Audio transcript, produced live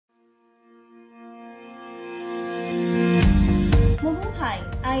Hi,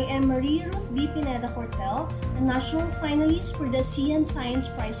 I am Maria Ruth B. Pineda-Cortel, a national finalist for the ASEAN Science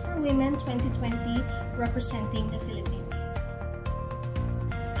Prize for Women 2020 representing the Philippines.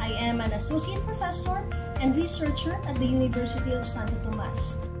 I am an associate professor and researcher at the University of Santo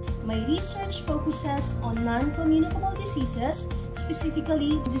Tomas. My research focuses on non-communicable diseases,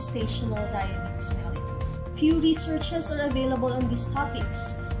 specifically gestational diabetes mellitus. Few researches are available on these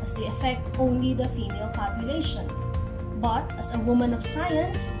topics as they affect only the female population. But as a woman of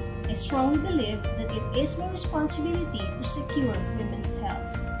science, I strongly believe that it is my responsibility to secure women's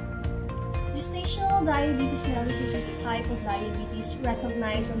health. Gestational diabetes mellitus is a type of diabetes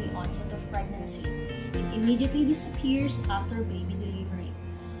recognized on the onset of pregnancy. It immediately disappears after baby delivery.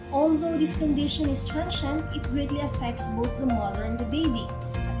 Although this condition is transient, it greatly affects both the mother and the baby,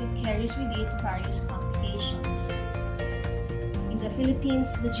 as it carries with it various complications. In the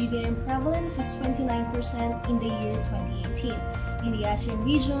Philippines, the GDM prevalence is 29% in the year 2018. In the ASEAN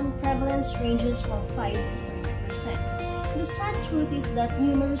region, prevalence ranges from 5 to 30%. The sad truth is that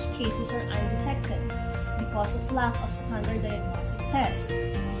numerous cases are undetected because of lack of standard diagnostic tests.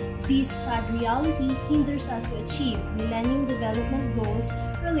 This sad reality hinders us to achieve Millennium Development Goals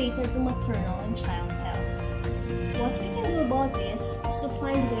related to maternal and child health. What we can do about this is to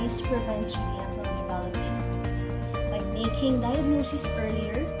find ways to prevent GDM from developing. By making diagnosis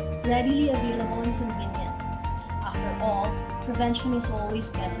earlier, readily available and convenient. After all, prevention is always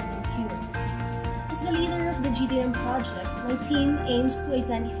better than cure. As the leader of the GDM project, my team aims to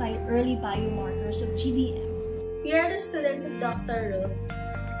identify early biomarkers of GDM. We are the students of Dr. Ruth,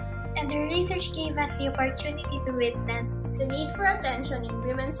 and the research gave us the opportunity to witness the need for attention in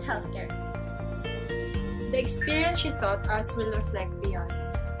women's healthcare. The experience she taught us will reflect beyond,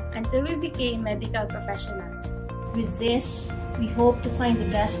 until we became medical professionals. With this, we hope to find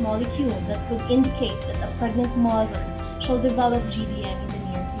the best molecule that could indicate that a pregnant mother shall develop GDM in the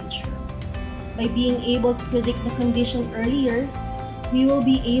near future. By being able to predict the condition earlier, we will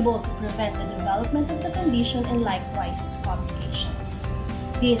be able to prevent the development of the condition and likewise its complications.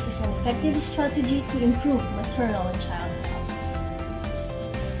 This is an effective strategy to improve maternal and child health.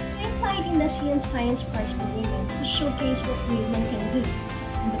 I applied in the ASEAN Science Prize for Women to showcase what women can do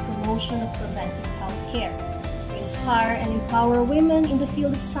in the promotion of preventive health care, to inspire and empower women in the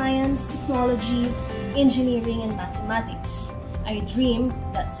field of science, technology, engineering, and mathematics. I dream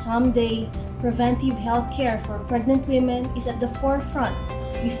that someday, preventive health care for pregnant women is at the forefront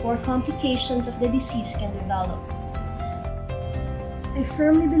before complications of the disease can develop. I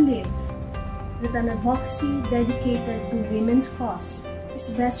firmly believe that an advocacy dedicated to women's cause is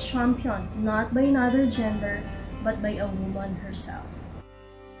best championed not by another gender but by a woman herself.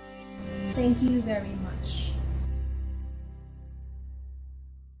 Thank you very much.